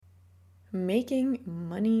Making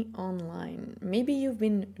money online. Maybe you've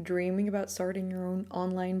been dreaming about starting your own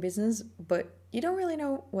online business, but you don't really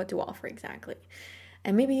know what to offer exactly.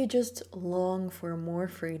 And maybe you just long for more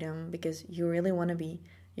freedom because you really want to be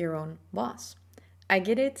your own boss. I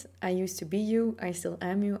get it. I used to be you. I still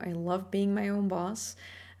am you. I love being my own boss.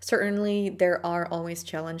 Certainly, there are always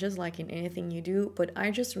challenges like in anything you do, but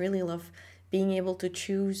I just really love being able to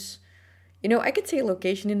choose. I could say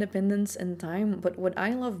location independence and time, but what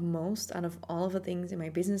I love most out of all of the things in my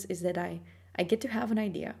business is that I get to have an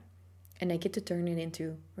idea and I get to turn it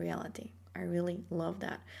into reality. I really love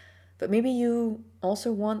that. But maybe you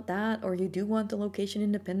also want that, or you do want the location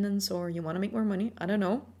independence, or you want to make more money. I don't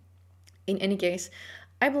know. In any case,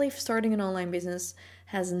 I believe starting an online business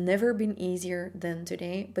has never been easier than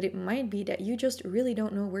today, but it might be that you just really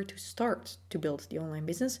don't know where to start to build the online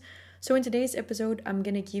business. So, in today's episode, I'm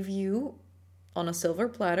going to give you on a silver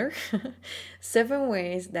platter 7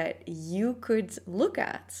 ways that you could look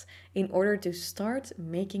at in order to start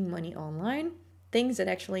making money online, things that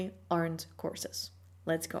actually aren't courses.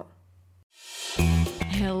 Let's go.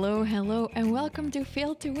 Hello, and welcome to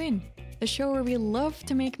Fail to Win, a show where we love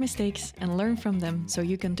to make mistakes and learn from them so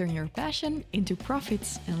you can turn your passion into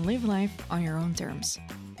profits and live life on your own terms.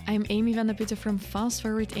 I'm Amy van der Putten from Fast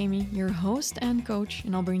Forward Amy, your host and coach,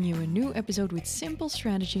 and I'll bring you a new episode with simple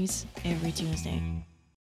strategies every Tuesday.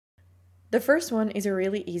 The first one is a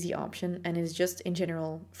really easy option and is just in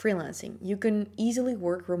general freelancing. You can easily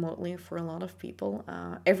work remotely for a lot of people.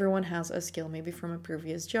 Everyone has a skill, maybe from a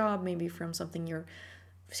previous job, maybe from something you're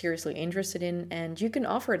seriously interested in, and you can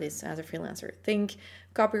offer this as a freelancer. Think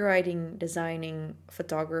copywriting, designing,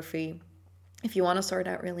 photography. If you want to start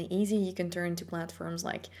out really easy, you can turn to platforms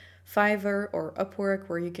like Fiverr or Upwork,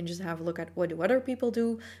 where you can just have a look at what do other people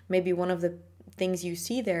do. Maybe one of the things you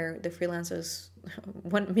see there, the freelancers,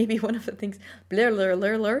 maybe one of the things,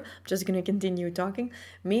 I'm just going to continue talking.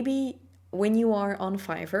 Maybe when you are on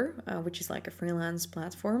Fiverr, which is like a freelance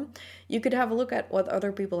platform, you could have a look at what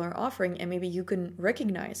other people are offering, and maybe you can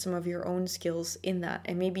recognize some of your own skills in that.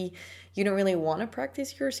 And maybe you don't really want to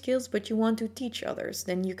practice your skills, but you want to teach others.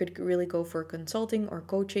 Then you could really go for consulting or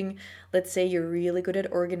coaching. Let's say you're really good at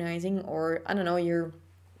organizing, or I don't know, you're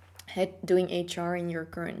doing HR in your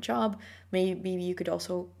current job. Maybe you could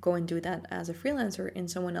also go and do that as a freelancer in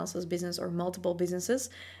someone else's business or multiple businesses.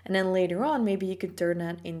 And then later on, maybe you could turn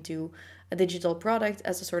that into a digital product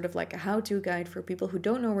as a sort of like a how-to guide for people who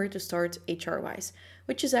don't know where to start HR-wise,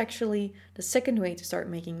 which is actually the second way to start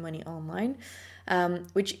making money online,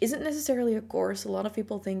 which isn't necessarily a course. A lot of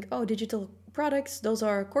people think, oh, digital products, those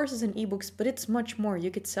are courses and ebooks, but it's much more.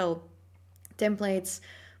 You could sell templates,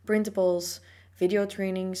 printables, video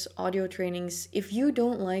trainings, audio trainings. If you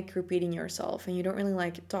don't like repeating yourself and you don't really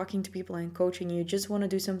like talking to people and coaching, you just want to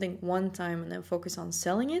do something one time and then focus on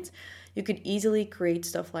selling it, you could easily create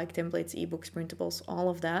stuff like templates, ebooks, printables, all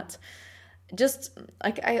of that. Just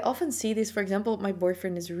like I often see this, for example, my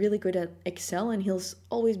boyfriend is really good at Excel and he's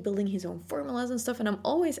always building his own formulas and stuff. And I'm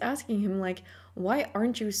always asking him, like, why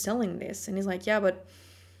aren't you selling this? And he's like, yeah, but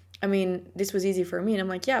I mean, this was easy for me. And I'm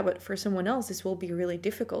like, yeah, but for someone else, this will be really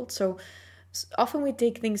difficult. So often we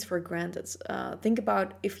take things for granted. Think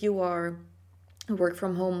about if you are a work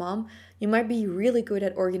from home mom, you might be really good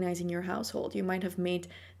at organizing your household. You might have made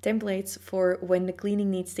templates for when the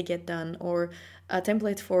cleaning needs to get done, or a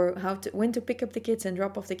template for when to pick up the kids and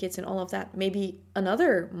drop off the kids and all of that. Maybe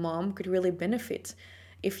another mom could really benefit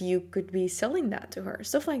if you could be selling that to her.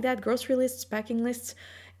 Stuff like that, grocery lists, packing lists,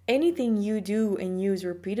 anything you do and use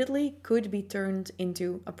repeatedly could be turned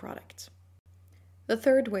into a product. The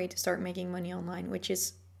third way to start making money online, which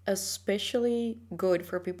is especially good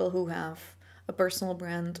for people who have a personal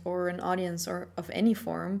brand or an audience or of any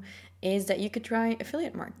form, is that you could try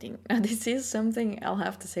affiliate marketing. Now, this is something I'll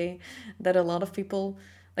have to say that a lot of people,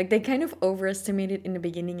 like, they kind of overestimate it in the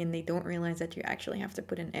beginning and they don't realize that you actually have to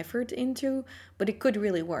put an effort into, but it could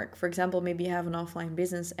really work. For example, maybe you have an offline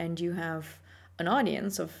business and you have an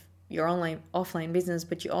audience of your offline business,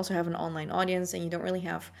 but you also have an online audience and you don't really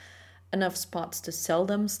have enough spots to sell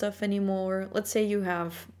them stuff anymore. Let's say you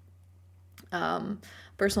have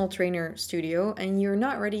personal trainer studio and you're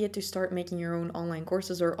not ready yet to start making your own online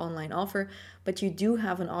courses or online offer, but you do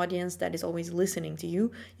have an audience that is always listening to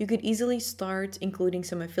you. You could easily start including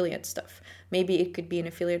some affiliate stuff. Maybe it could be an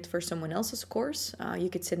affiliate for someone else's course. You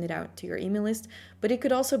could send it out to your email list, but it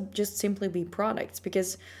could also just simply be products,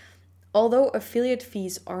 because although affiliate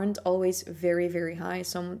fees aren't always very, very high,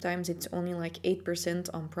 sometimes it's only like 8%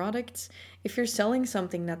 on products. If you're selling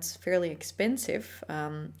something that's fairly expensive,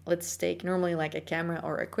 let's take normally like a camera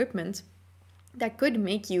or equipment, that could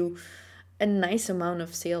make you a nice amount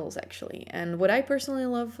of sales actually. And what I personally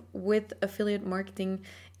love with affiliate marketing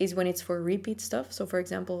is when it's for repeat stuff. So for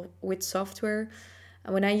example, with software,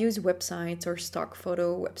 when I use websites or stock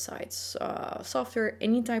photo websites, software,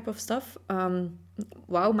 any type of stuff,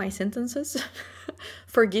 wow, my sentences,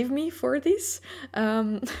 forgive me for this.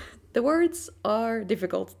 The words are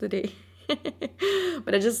difficult today.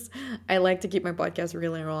 But I like to keep my podcast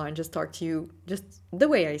really raw and just talk to you just the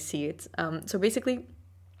way I see it. So basically,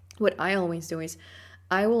 what I always do is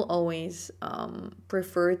I will always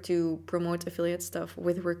prefer to promote affiliate stuff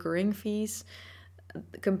with recurring fees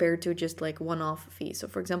compared to just like one-off fees. So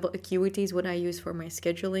for example, Acuity is what I use for my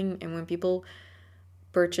scheduling, and when people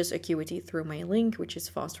purchase Acuity through my link, which is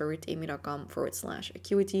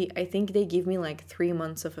fastforwardamy.com/Acuity, I think they give me like 3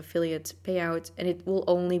 months of affiliate payout, and it will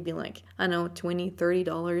only be like, I don't know,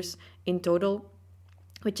 $20-$30 in total,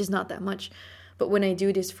 which is not that much. But when I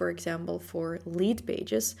do this, for example, for lead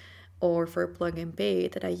pages or for plug and pay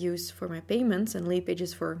that I use for my payments and lead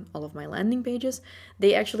pages for all of my landing pages,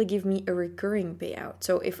 they actually give me a recurring payout.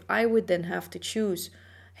 So if I would then have to choose,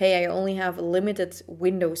 hey, I only have a limited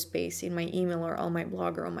window space in my email or on my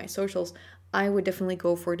blog or on my socials, I would definitely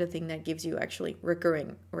go for the thing that gives you actually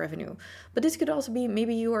recurring revenue. But this could also be,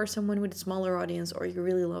 maybe you are someone with a smaller audience, or you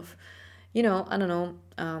really love, I don't know,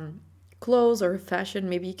 clothes or fashion.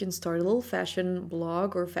 Maybe you can start a little fashion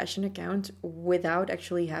blog or fashion account without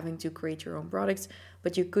actually having to create your own products,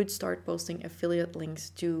 but you could start posting affiliate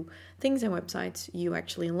links to things and websites you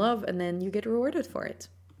actually love, and then you get rewarded for it.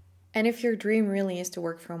 And if your dream really is to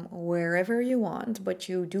work from wherever you want, but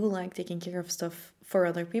you do like taking care of stuff for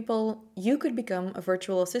other people, you could become a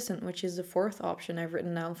virtual assistant, which is the fourth option I've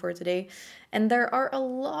written down for today. And there are a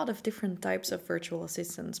lot of different types of virtual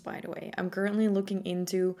assistants, by the way. I'm currently looking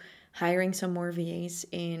into hiring some more VAs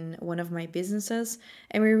in one of my businesses,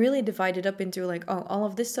 and we really divided up into like, oh, all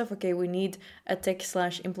of this stuff, okay, we need a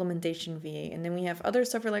tech/implementation VA, and then we have other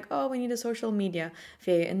stuff, we're like, oh, we need a social media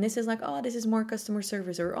VA, and this is like, oh, this is more customer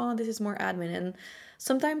service, or oh, this is more admin. And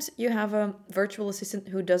sometimes you have a virtual assistant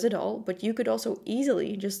who does it all, but you could also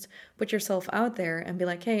easily just put yourself out there and be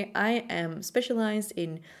like, hey, I am specialized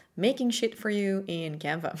in making shit for you in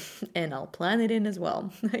Canva, and I'll plan it in as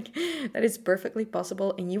well. Like, that is perfectly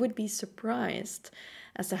possible, and you would be surprised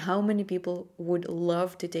as to how many people would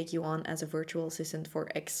love to take you on as a virtual assistant for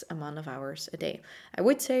X amount of hours a day. I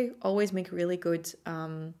would say always make really good,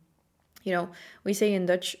 we say in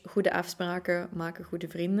Dutch, goede afspraken maken goede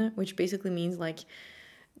vrienden, which basically means like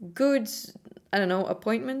good,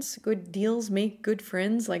 appointments, good deals, make good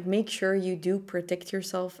friends. Like, make sure you do protect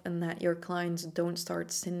yourself and that your clients don't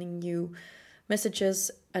start sending you messages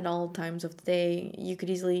at all times of the day. You could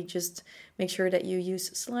easily just make sure that you use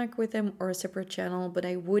Slack with them or a separate channel, but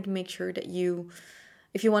I would make sure that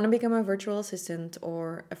if you want to become a virtual assistant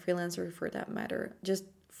or a freelancer for that matter, just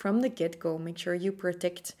from the get-go, make sure you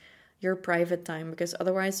protect your private time, because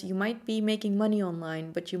otherwise you might be making money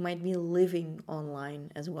online, but you might be living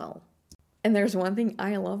online as well. And there's one thing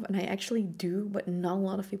I love, and I actually do, but not a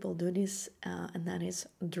lot of people do this, and that is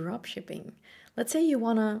drop shipping. Let's say you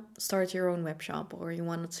want to start your own web shop, or you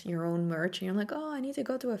want your own merch, and you're like, oh, I need to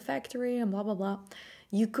go to a factory and blah, blah, blah.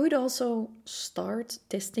 You could also start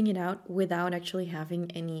testing it out without actually having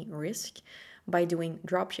any risk by doing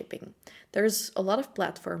drop shipping. There's a lot of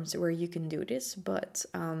platforms where you can do this, but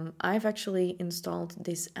I've actually installed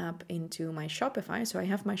this app into my Shopify. So I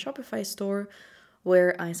have my Shopify store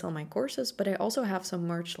where I sell my courses, but I also have some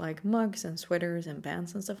merch like mugs and sweaters and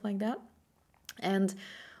pants and stuff like that. And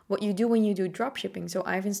what you do when you do drop shipping, so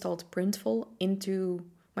I've installed Printful into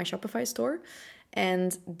my Shopify store,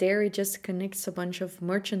 and there it just connects a bunch of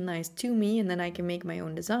merchandise to me, and then I can make my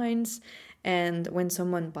own designs. And when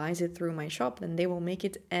someone buys it through my shop, then they will make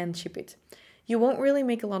it and ship it. You won't really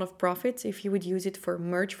make a lot of profit if you would use it for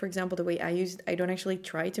merch. For example, the way I use it, I don't actually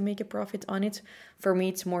try to make a profit on it. For me,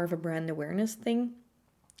 it's more of a brand awareness thing.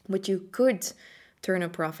 But you could turn a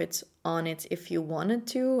profit on it if you wanted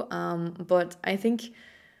to. But I think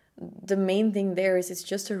the main thing there is it's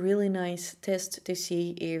just a really nice test to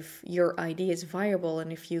see if your idea is viable,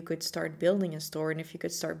 and if you could start building a store, and if you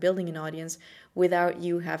could start building an audience without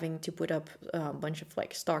you having to put up a bunch of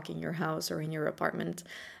like stock in your house or in your apartment.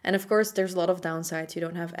 And of course, there's a lot of downsides. You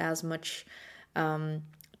don't have as much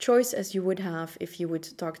choice as you would have if you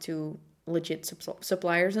would talk to legit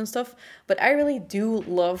suppliers and stuff, but I really do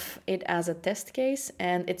love it as a test case,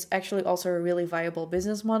 and it's actually also a really viable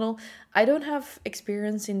business model. I don't have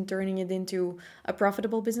experience in turning it into a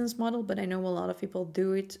profitable business model, but I know a lot of people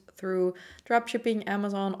do it through dropshipping,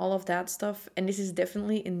 Amazon, all of that stuff, and this is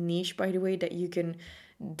definitely a niche, by the way, that you can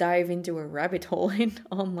dive into a rabbit hole in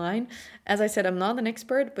online. As I said, I'm not an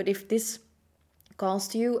expert, but if this calls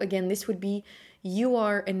to you. Again, this would be you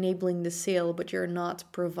are enabling the sale, but you're not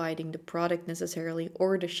providing the product necessarily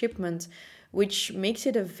or the shipment, which makes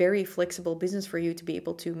it a very flexible business for you to be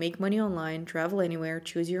able to make money online, travel anywhere,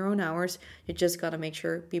 choose your own hours. You just got to make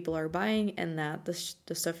sure people are buying and that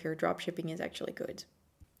the stuff you're drop shipping is actually good.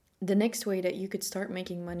 The next way that you could start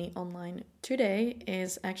making money online today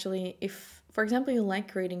is actually if, for example, you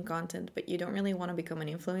like creating content, but you don't really want to become an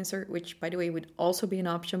influencer, which by the way would also be an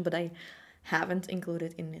option, but I haven't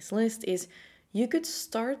included in this list, is you could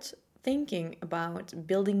start thinking about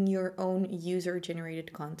building your own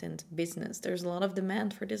user-generated content business. There's a lot of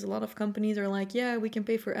demand for this. A lot of companies are like, yeah, we can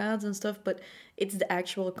pay for ads and stuff, but it's the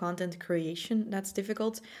actual content creation that's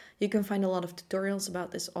difficult. You can find a lot of tutorials about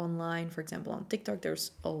this online. For example, on TikTok,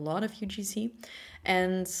 there's a lot of UGC.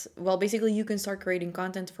 And well, basically you can start creating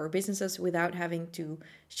content for businesses without having to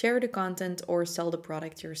share the content or sell the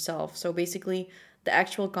product yourself. So basically the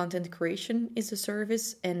actual content creation is a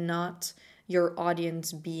service and not your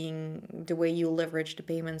audience being the way you leverage the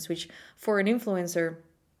payments, which for an influencer,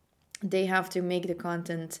 they have to make the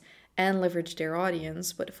content and leverage their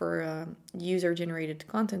audience. But for a user-generated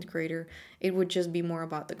content creator, it would just be more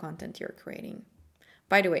about the content you're creating.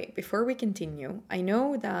 By the way, before we continue, I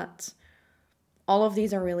know that all of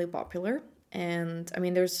these are really popular. And I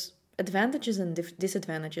mean, there's advantages and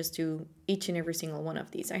disadvantages to each and every single one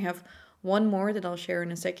of these. I have one more that I'll share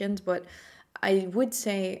in a second, but I would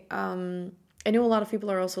say, I know a lot of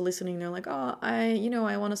people are also listening. They're like, oh, I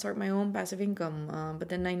want to start my own passive income, but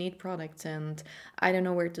then I need products and I don't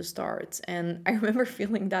know where to start. And I remember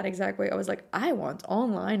feeling that exact way. I was like, I want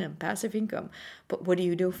online and passive income, but what do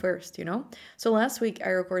you do first, So last week I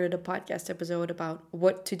recorded a podcast episode about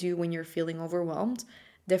what to do when you're feeling overwhelmed.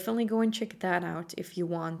 Definitely go and check that out if you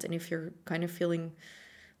want, and if you're kind of feeling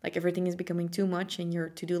like everything is becoming too much and your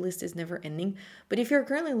to-do list is never ending. But if you're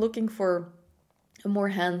currently looking for a more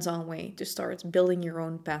hands-on way to start building your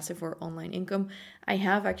own passive or online income, I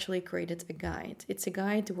have actually created a guide. It's a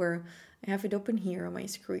guide where I have it open here on my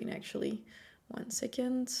screen, actually. 1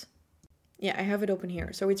 second. Yeah, I have it open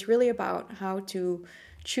here. So it's really about how to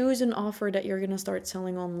choose an offer that you're going to start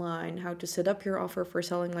selling online, how to set up your offer for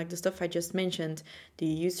selling like the stuff I just mentioned. Do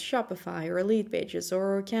you use Shopify or Leadpages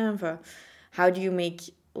or Canva? How do you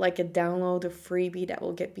make like a download, a freebie that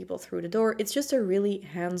will get people through the door? It's just a really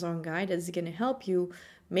hands-on guide that is going to help you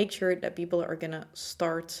make sure that people are going to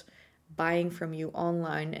start buying from you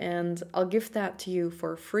online. And I'll give that to you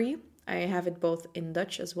for free. I have it both in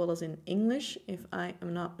Dutch as well as in English, if I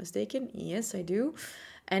am not mistaken. Yes, I do.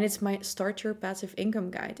 And it's my Start Your Passive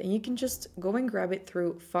Income Guide. And you can just go and grab it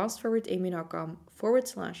through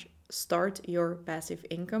fastforwardamy.com/start your passive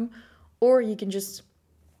income. Or you can just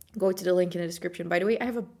go to the link in the description. By the way, I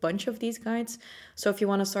have a bunch of these guides. So if you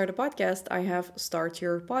want to start a podcast, I have Start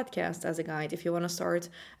Your Podcast as a guide. If you want to start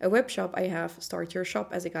a web shop, I have Start Your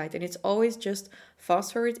Shop as a guide. And it's always just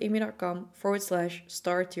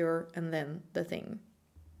fastforwardamy.com/start your and then the thing.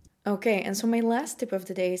 Okay, and so my last tip of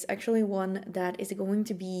the day is actually one that is going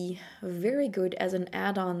to be very good as an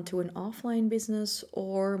add-on to an offline business,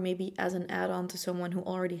 or maybe as an add-on to someone who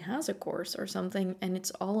already has a course or something. And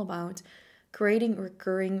it's all about creating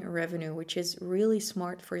recurring revenue, which is really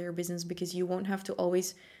smart for your business because you won't have to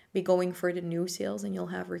always be going for the new sales and you'll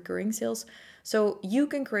have recurring sales. So you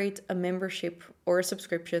can create a membership or a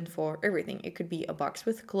subscription for everything. It could be a box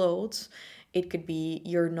with clothes. It could be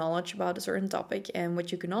your knowledge about a certain topic. And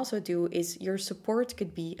what you can also do is your support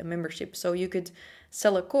could be a membership. So you could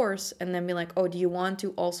sell a course and then be like, oh, do you want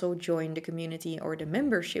to also join the community or the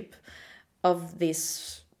membership of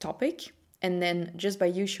this topic? And then just by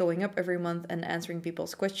you showing up every month and answering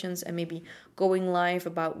people's questions and maybe going live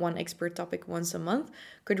about one expert topic once a month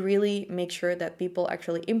could really make sure that people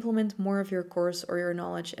actually implement more of your course or your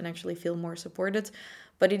knowledge and actually feel more supported.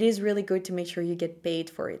 But it is really good to make sure you get paid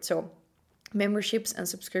for it. So memberships and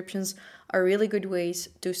subscriptions are really good ways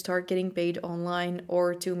to start getting paid online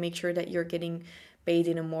or to make sure that you're getting paid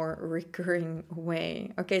in a more recurring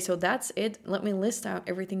way. Okay, so that's it. Let me list out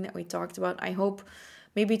everything that we talked about. I hope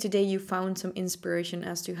maybe today you found some inspiration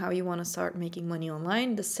as to how you want to start making money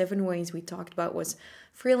online. The 7 ways we talked about was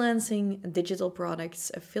freelancing, digital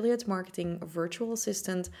products, affiliate marketing, virtual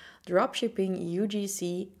assistant, dropshipping,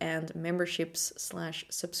 UGC, and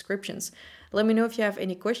memberships/subscriptions. Let me know if you have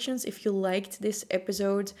any questions. If you liked this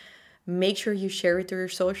episode, make sure you share it to your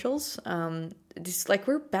socials. This like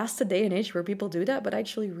we're past the day and age where people do that, but I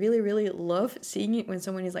actually really, really love seeing it when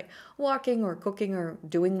someone is like walking or cooking or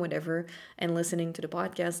doing whatever and listening to the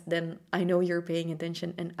podcast. Then I know you're paying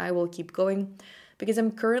attention and I will keep going because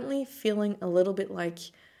I'm currently feeling a little bit like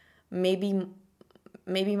maybe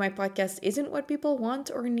maybe my podcast isn't what people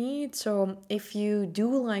want or need. So if you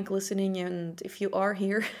do like listening and if you are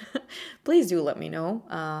here, please do let me know.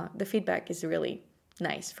 The feedback is really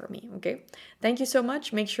nice for me. Okay. Thank you so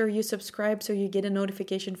much. Make sure you subscribe so you get a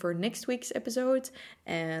notification for next week's episodes,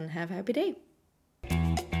 and have a happy day.